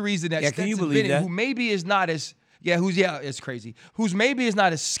that's the reason that can you Stetson believe Bennett, that? who maybe is not as it's crazy. Who's maybe is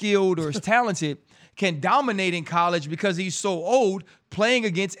not as skilled or as talented, can dominate in college because he's so old playing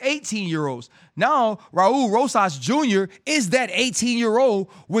against 18-year-olds. Now, Raul Rosas Jr. is that 18-year-old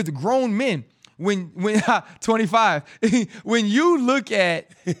with grown men. When 25, when you look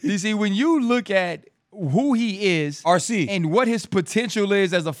at who he is, RC, and what his potential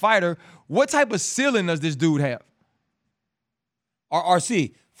is as a fighter, what type of ceiling does this dude have?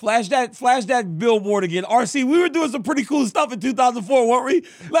 RC, flash that billboard again. RC, we were doing some pretty cool stuff in 2004, weren't we?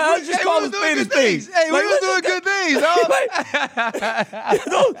 Let's just call it spade a spade. Hey, we were doing good things,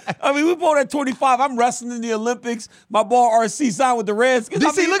 I mean, we both at 25. I'm wrestling in the Olympics. My boy RC signed with the Redskins.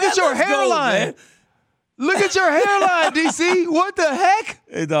 DC, look at your hairline. Look at your hairline, DC. What the heck?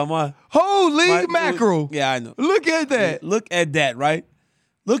 Hey, dog, holy mackerel. Yeah, I know. Look at that. Look at that, right?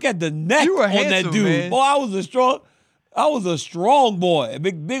 Look at the neck You were on handsome, that dude. man. Boy, I was a strong boy, a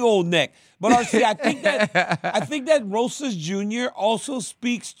big old neck. But RC, I think that Rosas Jr. also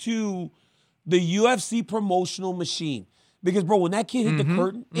speaks to the UFC promotional machine. Because, bro, when that kid hit the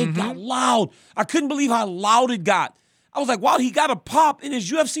curtain, it got loud. I couldn't believe how loud it got. I was like, wow, he got a pop in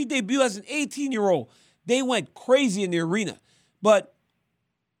his UFC debut as an 18-year-old. They went crazy in the arena. But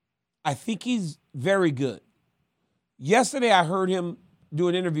I think he's very good. Yesterday, I heard him do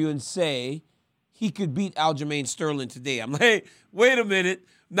an interview and say he could beat Aljamain Sterling today. I'm like, hey, wait a minute.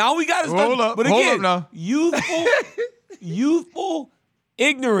 Now we got to start. Hold up. But Hold again, up now. youthful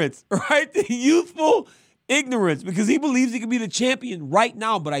ignorance, right? Youthful ignorance, because he believes he can be the champion right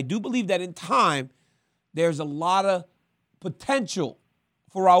now. But I do believe that in time, there's a lot of potential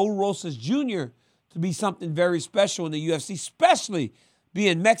for Raul Rosas Jr. to be something very special in the UFC, especially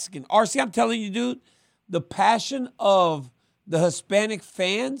being Mexican. RC, I'm telling you, dude, the passion of the Hispanic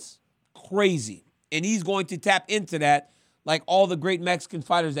fans, crazy. And he's going to tap into that like all the great Mexican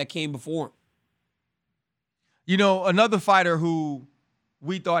fighters that came before him. You know, another fighter who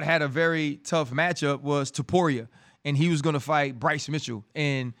we thought had a very tough matchup was Topuria, and he was going to fight Bryce Mitchell.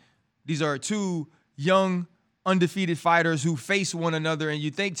 And these are two young, undefeated fighters who face one another, and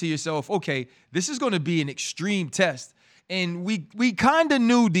you think to yourself, okay, this is going to be an extreme test. And we kind of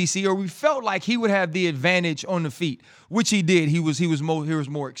knew, DC, or we felt like he would have the advantage on the feet, which he did. He was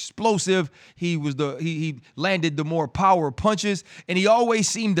more explosive. He landed the more power punches, and he always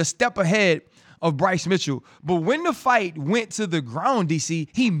seemed a step ahead of Bryce Mitchell. But when the fight went to the ground, DC,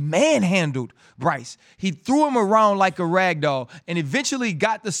 he manhandled Bryce. He threw him around like a rag doll and eventually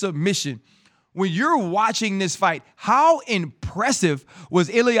got the submission. When you're watching this fight, how impressive was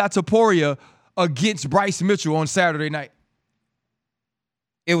Ilia Topuria against Bryce Mitchell on Saturday night?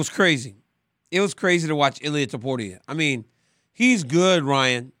 It was crazy. It was crazy to watch Ilia Topuria. I mean, he's good,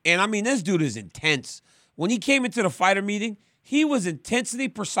 Ryan. And, I mean, this dude is intense. When he came into the fighter meeting, he was intensity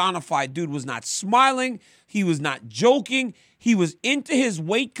personified. Dude was not smiling. He was not joking. He was into his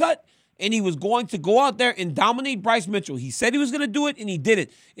weight cut, and he was going to go out there and dominate Bryce Mitchell. He said he was going to do it, and he did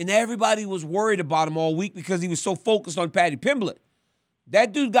it. And everybody was worried about him all week because he was so focused on Paddy Pimblett.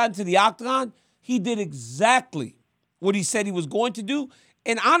 That dude got into the octagon. He did exactly what he said he was going to do.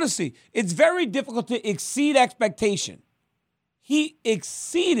 And honestly, it's very difficult to exceed expectation. He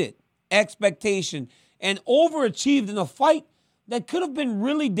exceeded expectation and overachieved in a fight that could have been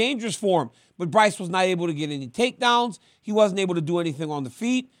really dangerous for him. But Bryce was not able to get any takedowns. He wasn't able to do anything on the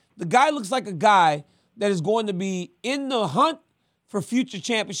feet. The guy looks like a guy that is going to be in the hunt for future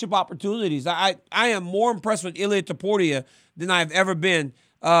championship opportunities. I am more impressed with Ilia Topuria than I've ever been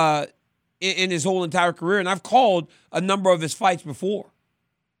in his whole entire career. And I've called a number of his fights before.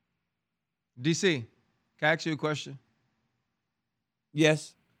 DC, can I ask you a question?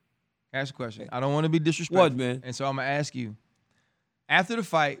 Yes. Can I ask you a question? I don't want to be disrespectful. What, man? And so I'm going to ask you. After the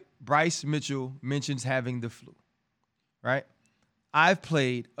fight, Bryce Mitchell mentions having the flu, right? I've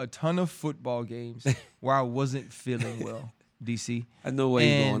played a ton of football games where I wasn't feeling well, DC. I know where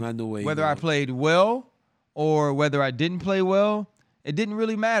you're going. I know where you're whether going. I played well or whether I didn't play well, it didn't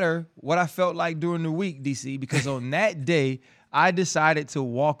really matter what I felt like during the week, DC, because on that day, I decided to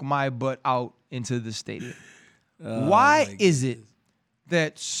walk my butt out into the stadium. Why is it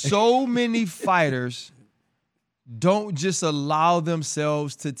that so many fighters don't just allow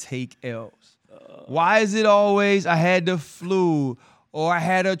themselves to take L's? Why is it always I had the flu or I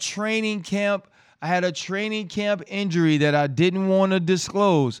had a training camp injury that I didn't want to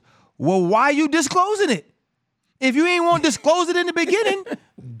disclose? Well, why are you disclosing it? If you ain't want to disclose it in the beginning,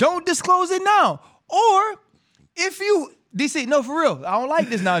 don't disclose it now. Or if you, DC, no, for real, I don't like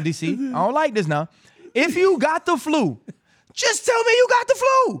this now, DC. I don't like this now. If you got the flu, just tell me you got the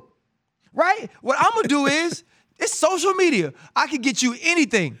flu, right? What I'm going to do is, It's social media. I can get you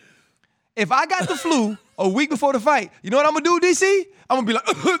anything. If I got the flu a week before the fight, you know what I'm going to do, DC? I'm going to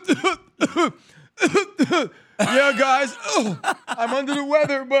be like, yeah, guys, I'm under the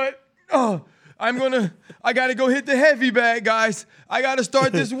weather, but I got to go hit the heavy bag, guys. I got to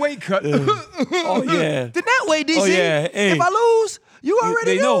start this weight cut. Oh, yeah. Then that way, DC, Oh, yeah. Hey. if I lose, you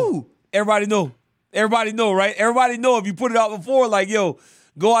already know. Everybody know. Everybody know, right? Everybody know if you put it out before, like, yo,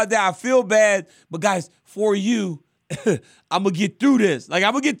 go out there. I feel bad, but guys, for you, I'm going to get through this. Like,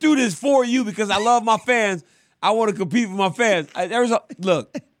 I'm going to get through this for you because I love my fans. I want to compete with my fans.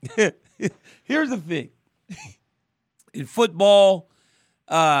 Look, here's the thing. In football,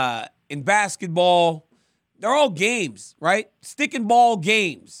 in basketball, they're all games, right? Stick and ball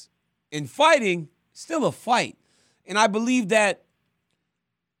games. In fighting, still a fight. And I believe that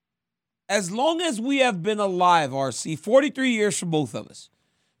as long as we have been alive, RC, 43 years for both of us,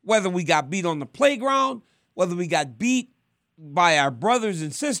 whether we got beat on the playground, whether we got beat by our brothers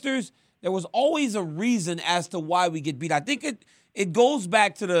and sisters, there was always a reason as to why we get beat. I think it goes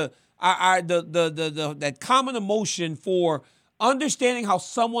back to that common emotion for understanding how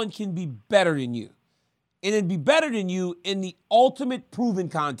someone can be better than you. And it'd be better than you in the ultimate proven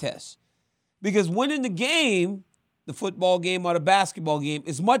contest. Because winning the game, the football game or the basketball game,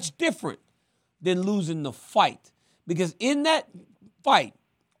 is much different than losing the fight. Because in that fight,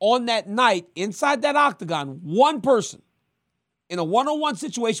 on that night, inside that octagon, one person in a one-on-one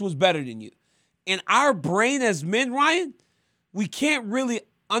situation was better than you. In our brain as men, Ryan, we can't really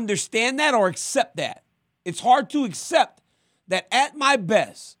understand that or accept that. It's hard to accept that at my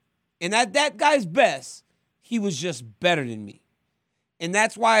best and at that guy's best, he was just better than me. And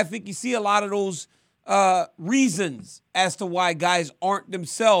that's why I think you see a lot of those reasons as to why guys aren't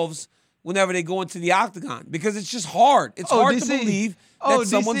themselves whenever they go into the octagon. Because it's just hard. It's hard to believe that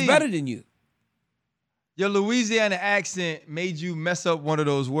someone's better than you. Your Louisiana accent made you mess up one of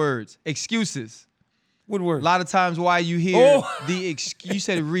those words. Excuses. What word? A lot of times why you hear you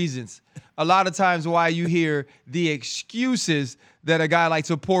said reasons. A lot of times why you hear the excuses that a guy like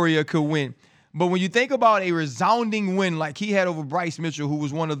Topuria could win. But when you think about a resounding win like he had over Bryce Mitchell, who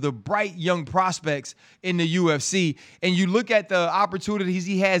was one of the bright young prospects in the UFC, and you look at the opportunities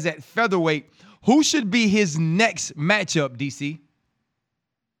he has at featherweight, who should be his next matchup, DC?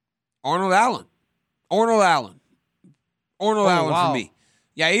 Arnold Allen. Arnold Allen for me.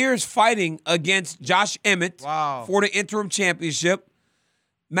 Yair is fighting against Josh Emmett for the interim championship.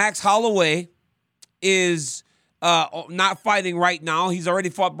 Max Holloway is not fighting right now. He's already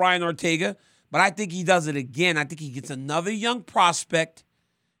fought Brian Ortega, but I think he does it again. I think he gets another young prospect,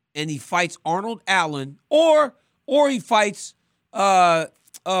 and he fights Arnold Allen, or he fights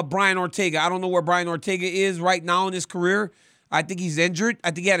Brian Ortega. I don't know where Brian Ortega is right now in his career. I think he's injured.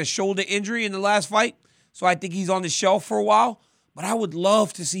 I think he had a shoulder injury in the last fight, so I think he's on the shelf for a while. But I would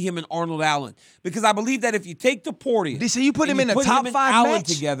love to see him and Arnold Allen because I believe that if you take Topuria, they say you put him in the top 5 match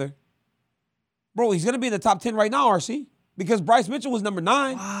together, bro, he's gonna be in the top 10 right now, RC. Because Bryce Mitchell was number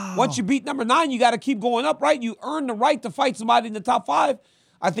 9. Wow. Once you beat number 9, you got to keep going up, right? You earn the right to fight somebody in the top 5.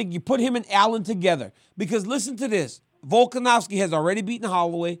 I think you put him and Allen together because listen to this: Volkanovski has already beaten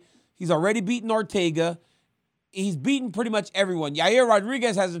Holloway. He's already beaten Ortega. He's beaten pretty much everyone. Yair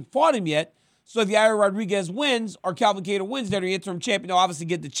Rodriguez hasn't fought him yet. So if Yair Rodriguez wins or Calvin Kattar wins, they're the interim champion. They'll obviously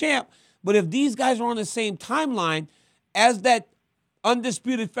get the champ. But if these guys are on the same timeline as that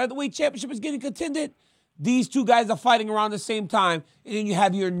undisputed featherweight championship is getting contended, these two guys are fighting around the same time. And then you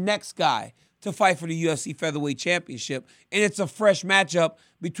have your next guy to fight for the UFC featherweight championship. And it's a fresh matchup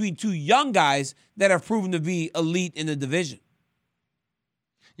between two young guys that have proven to be elite in the division.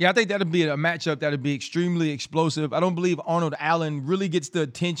 Yeah, I think that'll be a matchup that'll be extremely explosive. I don't believe Arnold Allen really gets the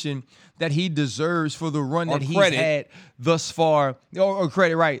attention that he deserves for the run that he's had thus far, or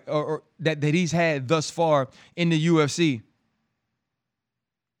credit, right, or that he's had thus far in the UFC.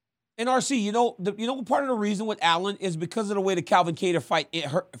 And RC, you know, part of the reason with Allen is because of the way the Calvin Kattar fight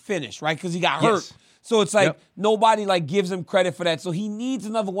finished, right? Because he got hurt. So it's like nobody gives him credit for that. So he needs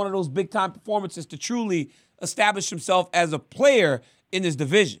another one of those big time performances to truly establish himself as a player in this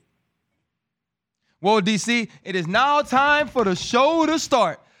division. Well, DC, it is now time for the show to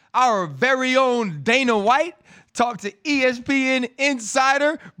start. Our very own Dana White talked to ESPN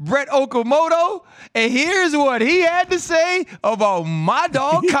insider Brett Okamoto, and here's what he had to say about my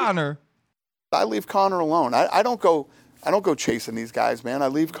dog Conor. I leave Conor alone. I don't go chasing these guys, man. I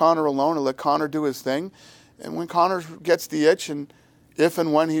leave Conor alone and let Conor do his thing. And when Conor gets the itch, and if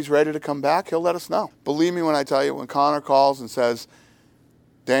and when he's ready to come back, he'll let us know. Believe me when I tell you, when Conor calls and says,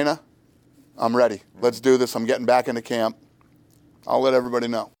 Dana, I'm ready. Let's do this. I'm getting back into camp. I'll let everybody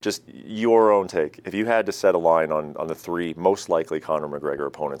know. Just your own take. If you had to set a line on the 3 most likely Conor McGregor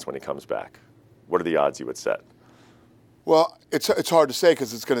opponents when he comes back, what are the odds you would set? Well, it's hard to say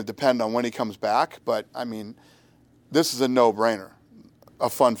because it's going to depend on when he comes back. But, I mean, this is a no-brainer. A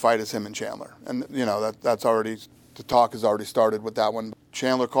fun fight is him and Chandler. And, that's already – the talk has already started with that one.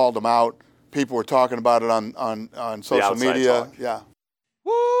 Chandler called him out. People were talking about it on social media. Talk. Yeah.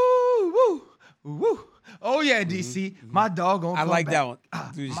 Woo, woo, woo. Oh, yeah, DC. My dog gonna come I like back. that one.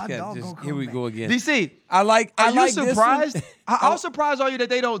 My dog gonna come here we back. go again. DC, I like are you this one. surprised? I'm surprised are you that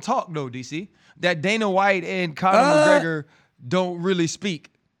they don't talk, though, DC? That Dana White and Conor McGregor don't really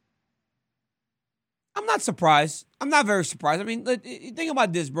speak. I'm not surprised. I'm not very surprised. I mean, think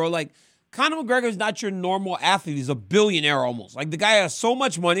about this, bro. Like, Conor McGregor is not your normal athlete. He's a billionaire almost. Like, the guy has so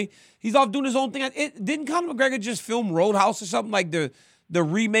much money. He's off doing his own thing. Didn't Conor McGregor just film Roadhouse or something, like the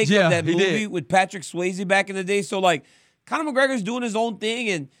remake of that movie with Patrick Swayze back in the day? So, like, Conor McGregor's doing his own thing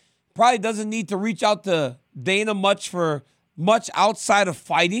and probably doesn't need to reach out to Dana much outside of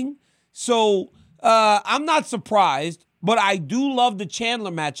fighting. So, I'm not surprised, but I do love the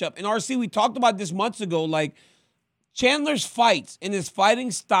Chandler matchup. And RC, we talked about this months ago. Like, Chandler's fights and his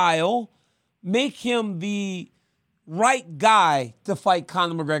fighting style make him the right guy to fight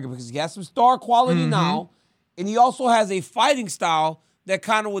Conor McGregor because he has some star quality now, and he also has a fighting style that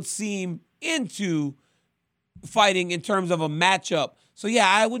Conor would seem into fighting in terms of a matchup. So yeah,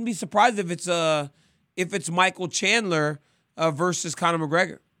 I wouldn't be surprised if it's Michael Chandler versus Conor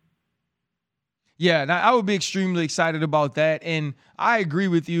McGregor. Yeah, and I would be extremely excited about that. And I agree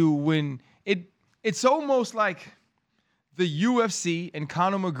with you when it's almost like the UFC and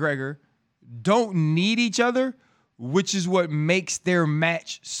Conor McGregor don't need each other, which is what makes their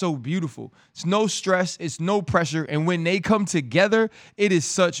match so beautiful. It's no stress, it's no pressure, and when they come together, it is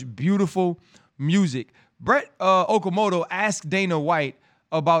such beautiful music. Brett Okamoto asked Dana White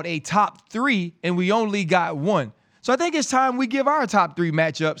about a top 3, and we only got 1. So I think it's time we give our top 3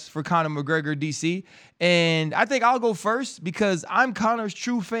 matchups for Conor McGregor, DC. And I think I'll go first because I'm Conor's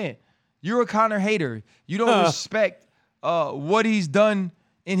true fan. You're a Conor hater. You don't respect what he's done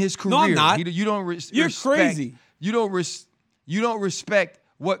in his career. No, I'm not. You don't You're respect, crazy. You don't respect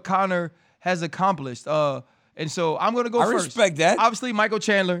what Conor has accomplished. And so I'm gonna go first. I respect that. Obviously, Michael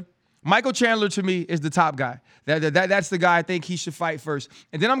Chandler. Michael Chandler to me is the top guy. That's the guy I think he should fight first.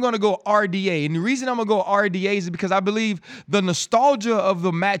 And then I'm gonna go RDA. And the reason I'm gonna go RDA is because I believe the nostalgia of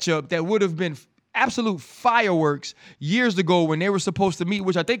the matchup that would have been absolute fireworks years ago when they were supposed to meet,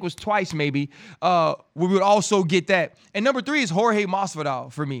 which I think was twice maybe, we would also get that. And number 3 is Jorge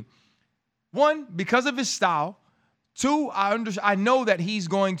Masvidal for me. 1, because of his style. 2, I know that he's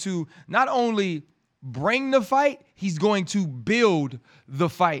going to not only bring the fight, he's going to build the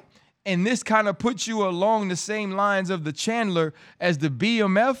fight. And this kind of puts you along the same lines of the Chandler as the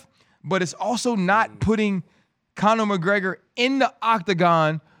BMF, but it's also not putting Conor McGregor in the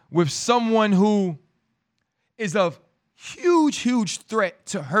octagon with someone who is a huge, huge threat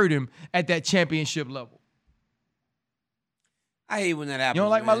to hurt him at that championship level. I hate when that happens. You don't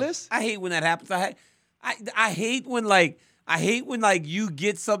like my list? I hate when that happens. I hate when you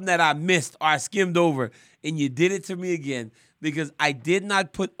get something that I missed or I skimmed over and you did it to me again because I did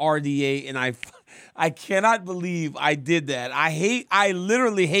not put RDA and I cannot believe I did that. I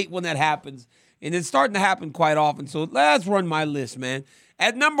literally hate when that happens. And it's starting to happen quite often. So let's run my list, man.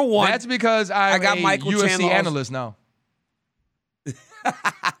 At number 1. That's because I got a Michael UFC Chandler analyst now.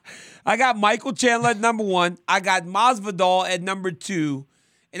 I got Michael Chandler at number 1. I got Masvidal at number 2.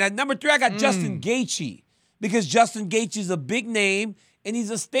 And at number 3, I got Justin Gaethje because Justin Gaethje is a big name and he's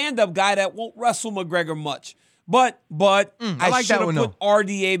a stand-up guy that won't wrestle McGregor much. But I like should that have one, put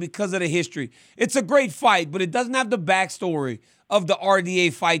RDA because of the history. It's a great fight, but it doesn't have the backstory of the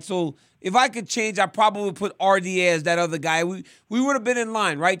RDA fight. So if I could change, I probably would put RDA as that other guy. We would have been in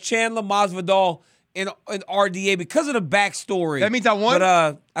line, right? Chandler, Masvidal, and RDA because of the backstory. That means I won?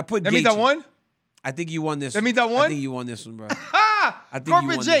 But I put That Gaethje. means I won? I think you won this That one. means I won? I think you won this one, bro. I think you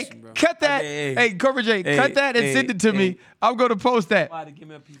Corporate won Jake, this one, bro. cut that. Okay, Hey, Corporate Jake, cut that and send it to me. hey. I'm going to post that. Give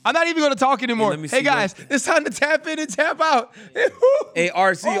me a piece. I'm not even going to talk anymore. let me Hey, see guys, what- it's time to tap in and tap out. Hey,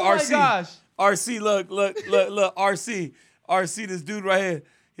 RC, Oh, my RC. gosh. RC, look, RC, this dude right here.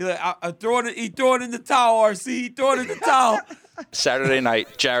 He like, I throw it in the towel, RC. He throw it in the towel. Saturday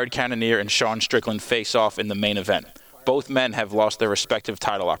night, Jared Cannonier and Sean Strickland face off in the main event. Both men have lost their respective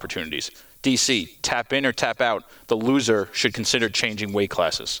title opportunities. DC, tap in or tap out. The loser should consider changing weight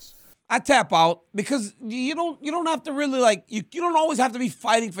classes. I tap out because you don't have to really you don't always have to be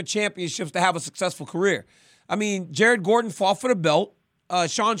fighting for championships to have a successful career. I mean, Jared Gordon fought for the belt.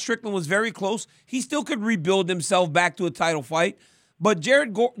 Sean Strickland was very close. He still could rebuild himself back to a title fight. But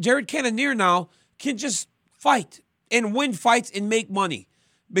Jared Cannonier now can just fight and win fights and make money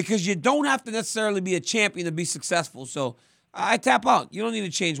because you don't have to necessarily be a champion to be successful. So I tap out. You don't need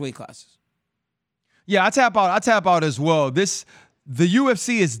to change weight classes. Yeah, I tap out. I tap out as well. The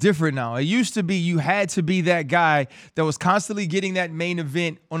UFC is different now. It used to be you had to be that guy that was constantly getting that main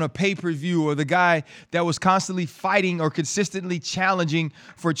event on a pay-per-view, or the guy that was constantly fighting or consistently challenging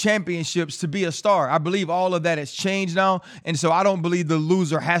for championships to be a star. I believe all of that has changed now, and so I don't believe the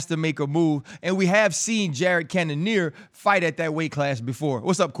loser has to make a move. And we have seen Jared Cannonier fight at that weight class before.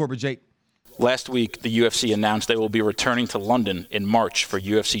 What's up, Corporate Jake? Last week, the UFC announced they will be returning to London in March for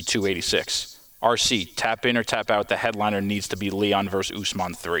UFC 286. RC, tap in or tap out, the headliner needs to be Leon versus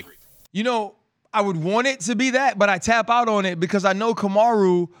Usman 3. You know, I would want it to be that, but I tap out on it because I know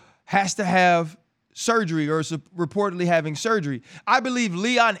Kamaru has to have surgery or is reportedly having surgery. I believe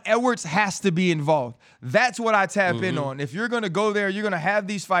Leon Edwards has to be involved. That's what I tap in on. If you're going to go there, you're going to have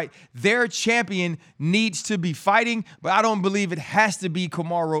these fights. Their champion needs to be fighting, but I don't believe it has to be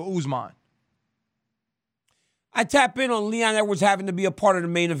Kamaru Usman. I tap in on Leon Edwards having to be a part of the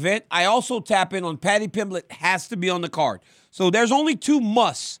main event. I also tap in on Paddy Pimblett has to be on the card. So there's only two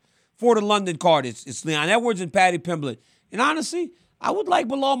musts for the London card. It's Leon Edwards and Paddy Pimblett. And honestly, I would like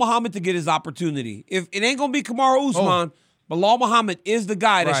Bilal Muhammad to get his opportunity. If it ain't going to be Kamaru Usman, Bilal Muhammad is the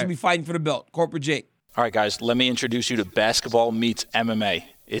guy that should be fighting for the belt. Corporate Jake. All right, guys, let me introduce you to basketball meets MMA.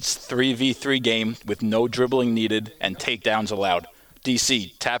 It's 3v3 game with no dribbling needed and takedowns allowed.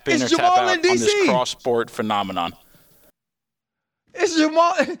 DC, tap in or tap out on this cross-sport phenomenon. It's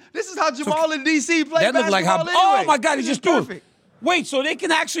Jamal. This is how Jamal and DC play that basketball look like how, anyway. Oh, my God, he just threw perfect. it. Wait, so they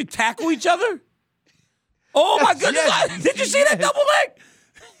can actually tackle each other? Oh, my goodness. Yes. Did you see that double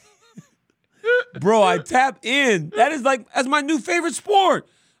leg? Bro, I tap in. That's my new favorite sport.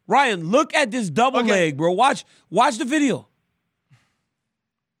 Ryan, look at this double leg, bro. Watch the video.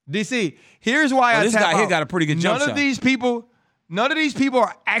 DC, here's why I tap out. This guy here got a pretty good jump shot. None of these people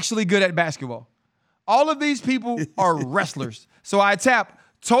are actually good at basketball. All of these people are wrestlers. So I tap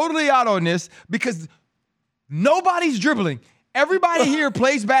totally out on this because nobody's dribbling. Everybody here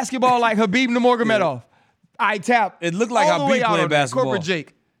plays basketball like Khabib Nurmagomedov. I tap. It looked like Khabib playing basketball. Corporate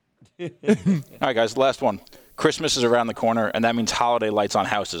Jake. All right, guys, last one. Christmas is around the corner, and that means holiday lights on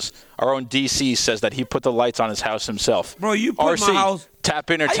houses. Our own DC says that he put the lights on his house himself. Bro, you put RC, my house. Tap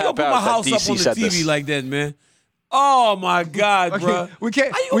in or How you tap gonna put out. my house that DC up on the said TV this. like that, man? Oh my God, bro. We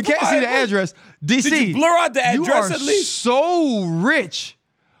can't see the address. DC, Did you blur out the address you are at least? so rich.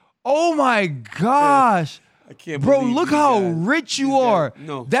 Oh my gosh. I can't Bro, believe look you how guys. rich you are.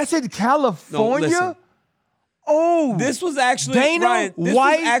 No. That's in California? listen. Oh. This was actually Dana Ryan, this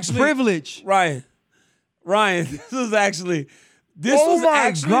white was actually, privilege. Ryan, this was actually Oh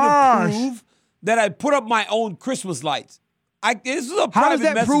my gosh. to prove that I put up my own Christmas lights. This is a private How does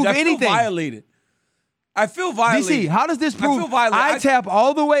that message. prove I feel anything? violated. I feel violated. DC, how does this I prove? feel violated. I tap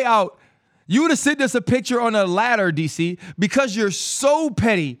all the way out. You would have sent us a picture on a ladder, DC, because you're so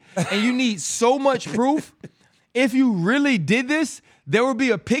petty and you need so much proof. If you really did this, there would be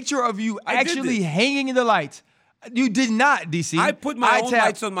a picture of you actually hanging in the lights. You did not, DC. I put my own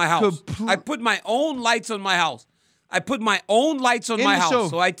lights on my house. I put my own lights on my house. Show.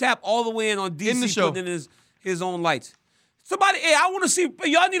 So I tap all the way in on DC In the show. putting in his own lights. Somebody, I want to see.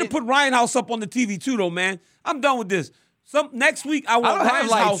 Y'all need to put Ryan House up on the TV too, though, man. I'm done with this. Next week, I want don't have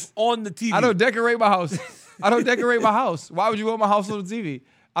Ryan's lights. house on the TV. I don't decorate my house. Why would you want my house on the TV?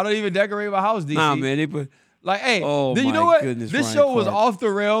 I don't even decorate my house, DC. Nah, man. They put. Like, hey, Oh, you my know what? goodness, This Ryan show was Clark. off the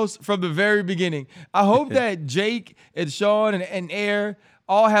rails from the very beginning. I hope that Jake and Sean and Air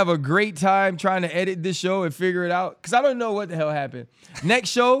all have a great time trying to edit this show and figure it out, because I don't know what the hell happened. Next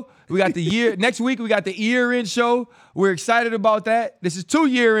show, we got next week, we got the year-end show. We're excited about that. This is 2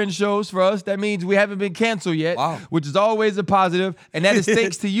 year-end shows for us. That means we haven't been canceled yet, which is always a positive, and that is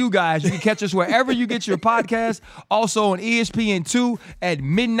thanks to you guys. You can catch us wherever you get your podcast, also on ESPN2 at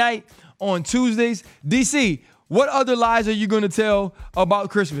midnight on Tuesdays. DC, what other lies are you going to tell about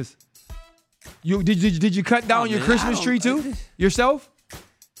Christmas? Did you cut down your Christmas tree too yourself?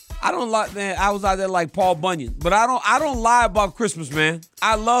 I don't lie, man. I was out there like Paul Bunyan, but I don't lie about Christmas, man.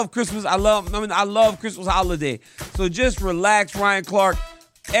 I love Christmas. I love Christmas holiday. So just relax, Ryan Clark.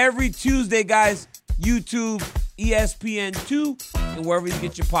 Every Tuesday, guys, YouTube, ESPN2, and wherever you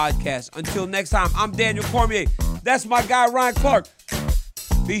get your podcast. Until next time, I'm Daniel Cormier. That's my guy, Ryan Clark.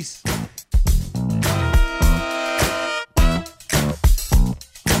 Peace.